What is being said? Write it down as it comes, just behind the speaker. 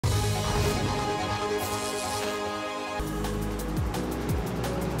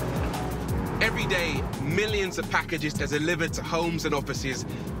day, millions of packages are delivered to homes and offices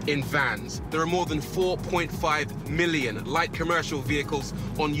in vans. There are more than 4.5 million light commercial vehicles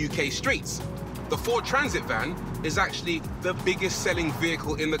on UK streets. The Ford Transit van is actually the biggest selling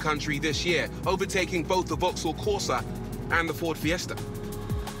vehicle in the country this year, overtaking both the Vauxhall Corsa and the Ford Fiesta.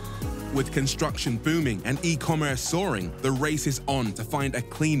 With construction booming and e-commerce soaring, the race is on to find a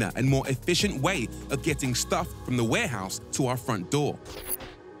cleaner and more efficient way of getting stuff from the warehouse to our front door.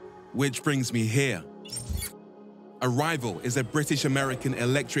 Which brings me here. Arrival is a British-American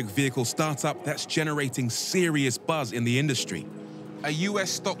electric vehicle startup that's generating serious buzz in the industry. A US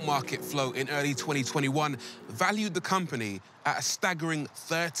stock market float in early 2021 valued the company at a staggering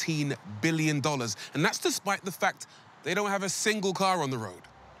 $13 billion, and that's despite the fact they don't have a single car on the road.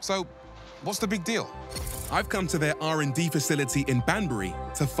 So, what's the big deal? I've come to their R&D facility in Banbury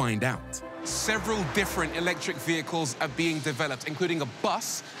to find out. Several different electric vehicles are being developed, including a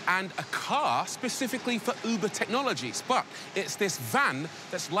bus and a car specifically for Uber technologies. But it's this van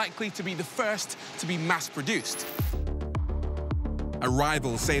that's likely to be the first to be mass-produced.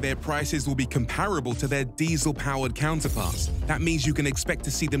 Arrival say their prices will be comparable to their diesel-powered counterparts. That means you can expect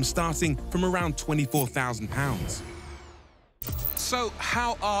to see them starting from around £24,000. So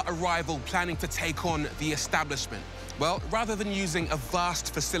how are Arrival planning to take on the establishment? Well, rather than using a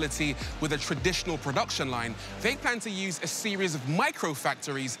vast facility with a traditional production line, they plan to use a series of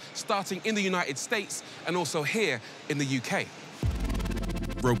micro-factories starting in the United States and also here in the UK.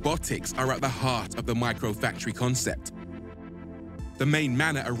 Robotics are at the heart of the micro-factory concept. The main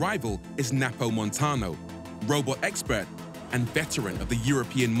man at Arrival is Napo Montano, robot expert and veteran of the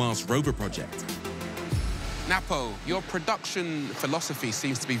European Mars rover project. Napo, your production philosophy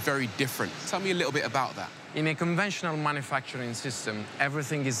seems to be very different. Tell me a little bit about that. In a conventional manufacturing system,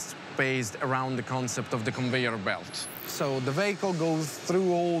 everything is based around the concept of the conveyor belt. So the vehicle goes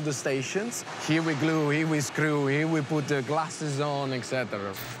through all the stations. Here we glue, here we screw, here we put the glasses on,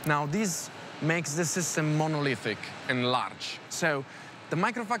 etc. Now, this makes the system monolithic and large. So the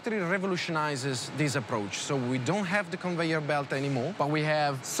microfactory revolutionizes this approach. So we don't have the conveyor belt anymore, but we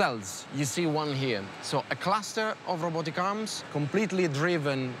have cells. You see one here. So a cluster of robotic arms completely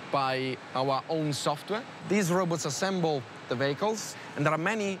driven by our own software. These robots assemble the vehicles, and there are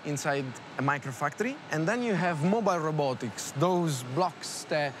many inside a microfactory. And then you have mobile robotics, those blocks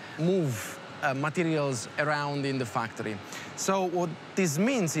that move materials around in the factory. So what this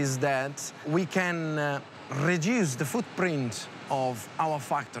means is that we can reduce the footprint of our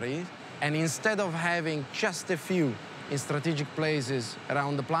factory, and instead of having just a few in strategic places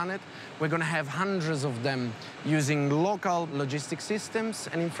around the planet, we're going to have hundreds of them using local logistic systems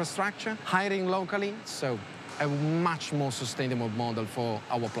and infrastructure, hiring locally, so a much more sustainable model for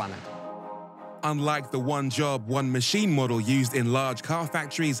our planet. Unlike the one-job, one-machine model used in large car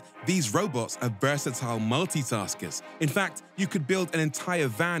factories, these robots are versatile multitaskers. In fact, you could build an entire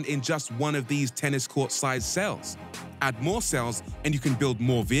van in just one of these tennis court-sized cells. Add more cells, and you can build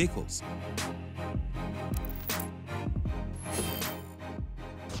more vehicles.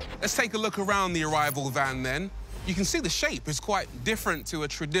 Let's take a look around the Arrival van then. You can see the shape is quite different to a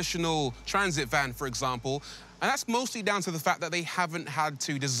traditional transit van, for example. And that's mostly down to the fact that they haven't had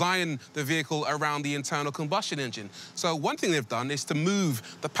to design the vehicle around the internal combustion engine. So one thing they've done is to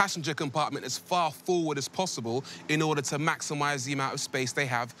move the passenger compartment as far forward as possible in order to maximize the amount of space they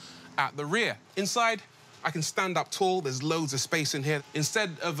have at the rear. Inside, I can stand up tall, there's loads of space in here.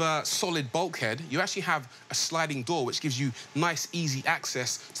 Instead of a solid bulkhead, you actually have a sliding door which gives you nice, easy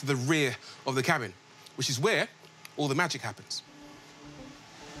access to the rear of the cabin, which is where all the magic happens.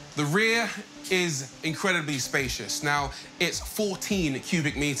 The rear is incredibly spacious. Now, it's 14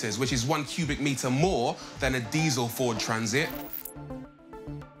 cubic meters, which is 1 cubic meter more than a diesel Ford Transit.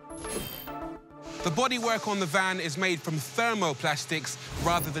 The bodywork on the van is made from thermoplastics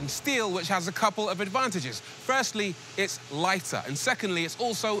rather than steel, which has a couple of advantages. Firstly, it's lighter, and secondly, it's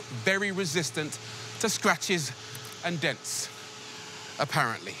also very resistant to scratches and dents,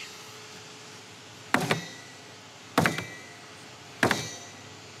 apparently.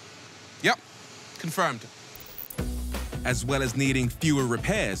 Yep, confirmed. As well as needing fewer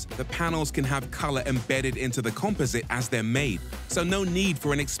repairs, the panels can have color embedded into the composite as they're made, so no need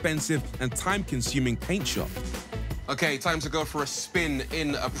for an expensive and time-consuming paint shop. Okay, time to go for a spin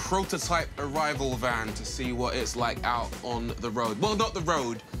in a prototype Arrival van to see what it's like out on the road. Well, not the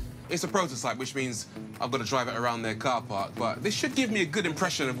road, it's a prototype, which means I've got to drive it around their car park, but this should give me a good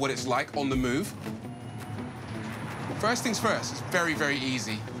impression of what it's like on the move. First things first, it's very, very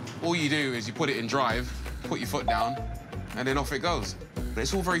easy. All you do is you put it in drive, put your foot down, and then off it goes. But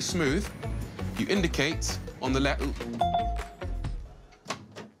it's all very smooth. You indicate on the left.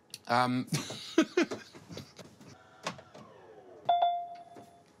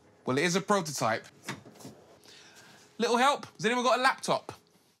 Well, it is a prototype. Little help? Has anyone got a laptop?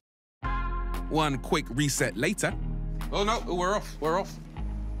 One quick reset later. Oh, no, we're off. We're off.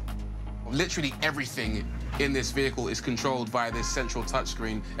 Literally everything in this vehicle is controlled via this central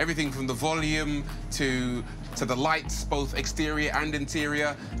touchscreen. Everything from the volume to the lights, both exterior and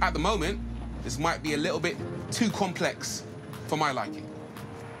interior. At the moment, this might be a little bit too complex for my liking.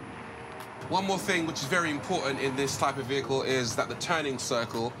 One more thing which is very important in this type of vehicle is that the turning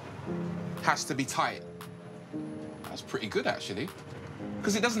circle has to be tight. That's pretty good, actually.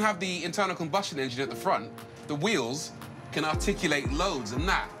 Because it doesn't have the internal combustion engine at the front, the wheels can articulate loads, and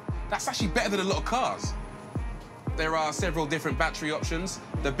that's actually better than a lot of cars. There are several different battery options,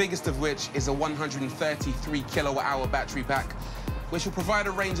 the biggest of which is a 133 kilowatt-hour battery pack, which will provide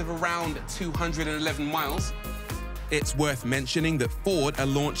a range of around 211 miles. It's worth mentioning that Ford are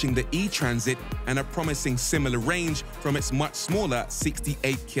launching the E-Transit and are promising similar range from its much smaller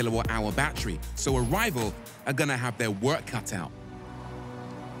 68 kilowatt-hour battery. So Arrival are gonna have their work cut out.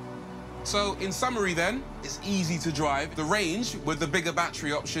 So in summary then, it's easy to drive. The range with the bigger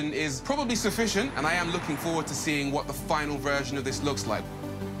battery option is probably sufficient, and I am looking forward to seeing what the final version of this looks like.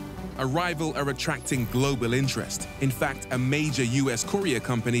 Arrival are attracting global interest. In fact, a major US courier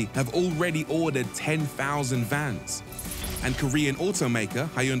company have already ordered 10,000 vans. And Korean automaker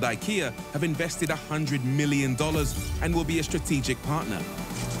Hyundai Kia have invested $100 million and will be a strategic partner.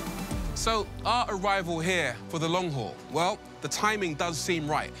 So, are Arrival here for the long haul? Well, the timing does seem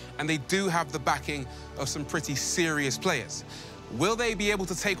right, and they do have the backing of some pretty serious players. Will they be able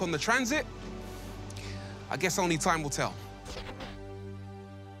to take on the Transit? I guess only time will tell.